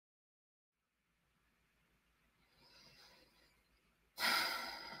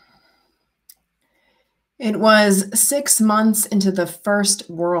It was 6 months into the First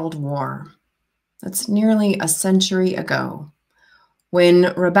World War. That's nearly a century ago,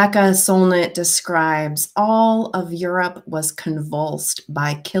 when Rebecca Solnit describes all of Europe was convulsed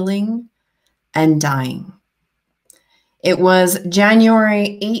by killing and dying. It was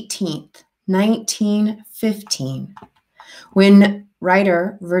January 18th, 1915, when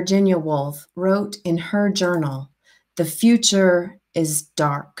writer Virginia Woolf wrote in her journal, "The future is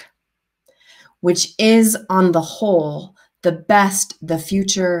dark," which is, on the whole, the best the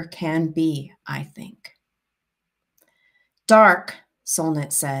future can be, I think. Dark,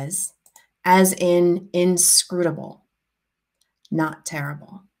 Solnit says, as in inscrutable, not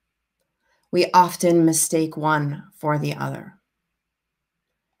terrible. We often mistake one for the other.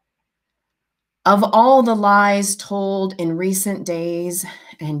 Of all the lies told in recent days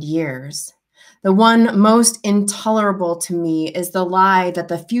and years, the one most intolerable to me is the lie that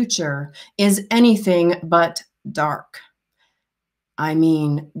the future is anything but dark. I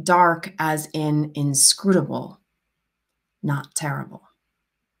mean, dark as in inscrutable, not terrible.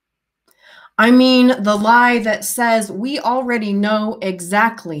 I mean, the lie that says we already know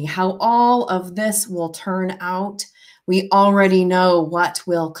exactly how all of this will turn out. We already know what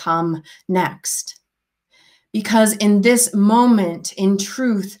will come next. Because in this moment, in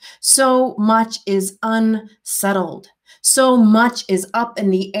truth, so much is unsettled. So much is up in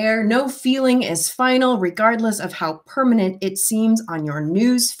the air. No feeling is final, regardless of how permanent it seems on your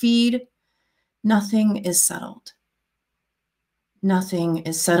news feed. Nothing is settled. Nothing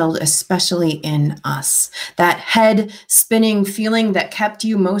is settled, especially in us. That head-spinning feeling that kept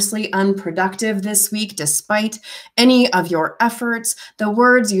you mostly unproductive this week, despite any of your efforts, the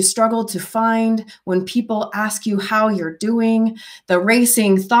words you struggled to find when people ask you how you're doing, the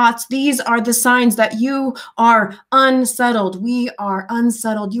racing thoughts, these are the signs that you are unsettled. We are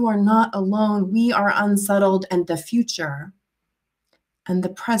unsettled. You are not alone. We are unsettled, and the future and the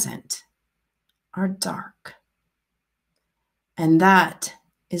present are dark. And that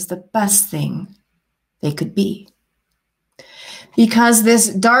is the best thing they could be. Because this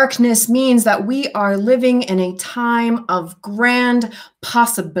darkness means that we are living in a time of grand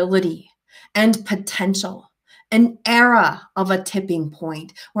possibility and potential, an era of a tipping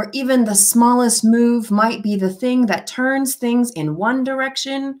point where even the smallest move might be the thing that turns things in one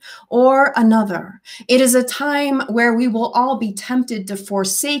direction or another. It is a time where we will all be tempted to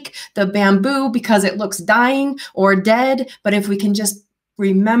forsake the bamboo because it looks dying or dead, but if we can just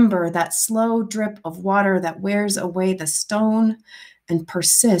remember that slow drip of water that wears away the stone and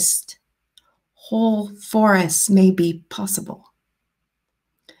persist, whole forests may be possible.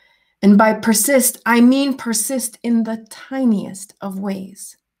 And by persist, I mean persist in the tiniest of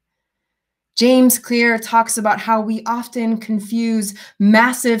ways. James Clear talks about how we often confuse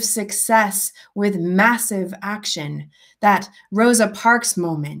massive success with massive action, that Rosa Parks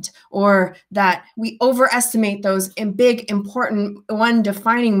moment, or that we overestimate those big, important,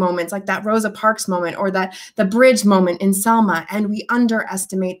 one-defining moments like that Rosa Parks moment or that the bridge moment in Selma, and we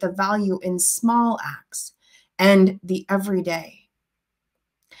underestimate the value in small acts and the everyday.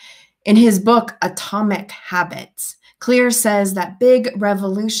 In his book, Atomic Habits, Clear says that big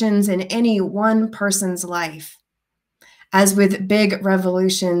revolutions in any one person's life, as with big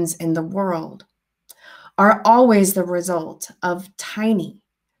revolutions in the world, are always the result of tiny,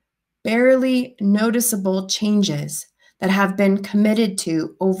 barely noticeable changes that have been committed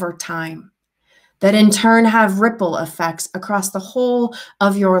to over time, that in turn have ripple effects across the whole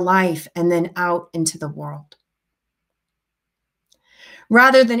of your life and then out into the world.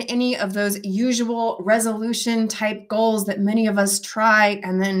 Rather than any of those usual resolution type goals that many of us try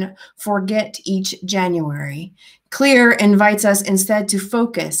and then forget each January, Clear invites us instead to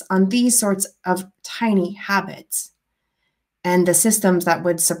focus on these sorts of tiny habits and the systems that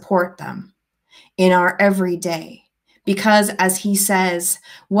would support them in our everyday. Because, as he says,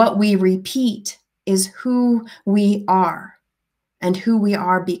 what we repeat is who we are and who we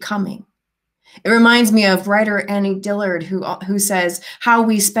are becoming. It reminds me of writer Annie Dillard, who says, how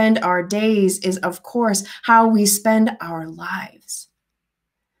we spend our days is, of course, how we spend our lives.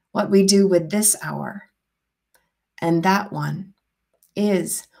 What we do with this hour and that one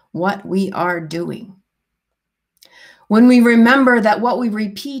is what we are doing. When we remember that what we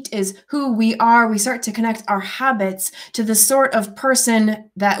repeat is who we are, we start to connect our habits to the sort of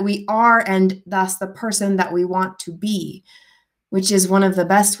person that we are and thus the person that we want to be, which is one of the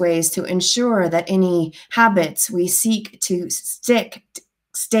best ways to ensure that any habits we seek to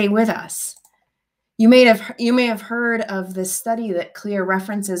stay with us. You may have heard of this study that Clear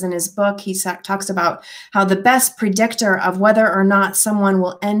references in his book. He talks about how the best predictor of whether or not someone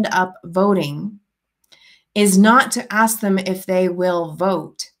will end up voting is not to ask them if they will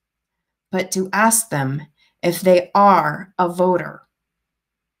vote, but to ask them if they are a voter.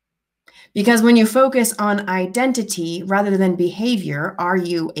 Because when you focus on identity rather than behavior, are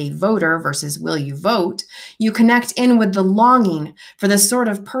you a voter versus will you vote, you connect in with the longing for the sort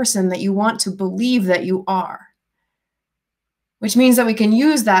of person that you want to believe that you are. Which means that we can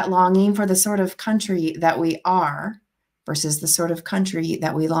use that longing for the sort of country that we are versus the sort of country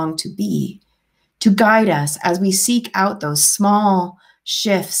that we long to be, to guide us as we seek out those small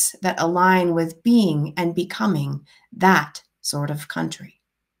shifts that align with being and becoming that sort of country.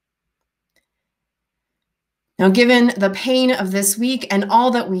 Now, given the pain of this week and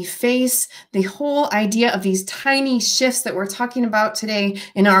all that we face, the whole idea of these tiny shifts that we're talking about today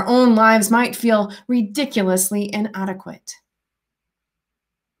in our own lives might feel ridiculously inadequate.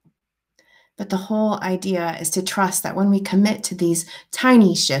 But the whole idea is to trust that when we commit to these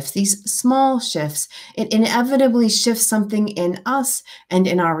tiny shifts, these small shifts, it inevitably shifts something in us and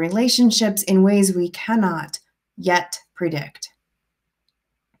in our relationships in ways we cannot yet predict.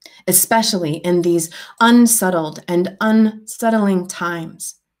 Especially in these unsettled and unsettling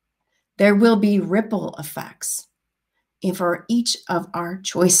times, there will be ripple effects for each of our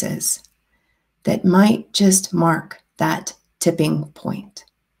choices that might just mark that tipping point.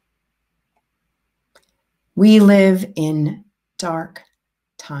 We live in dark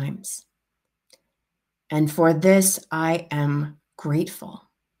times, and for this I am grateful,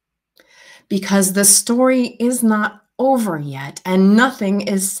 because the story is not over yet and nothing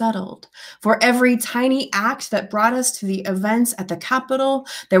is settled. For every tiny act that brought us to the events at the Capitol,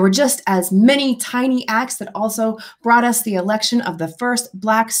 there were just as many tiny acts that also brought us the election of the first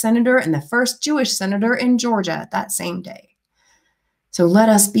Black senator and the first Jewish senator in Georgia that same day. So let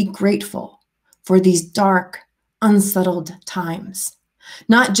us be grateful for these dark, unsettled times.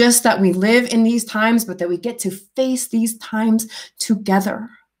 Not just that we live in these times, but that we get to face these times together.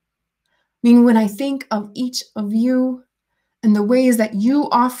 I mean, when I think of each of you and the ways that you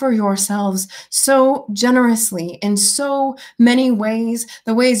offer yourselves so generously in so many ways,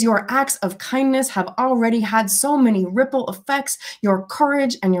 the ways your acts of kindness have already had so many ripple effects, your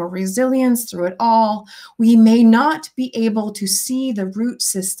courage and your resilience through it all, we may not be able to see the root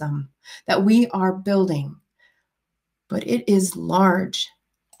system that we are building, but it is large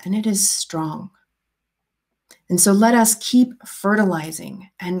and it is strong. And so let us keep fertilizing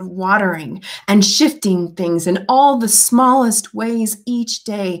and watering and shifting things in all the smallest ways each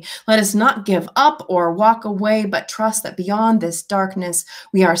day. Let us not give up or walk away, but trust that beyond this darkness,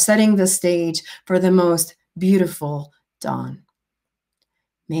 we are setting the stage for the most beautiful dawn.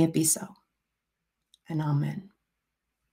 May it be so, and amen.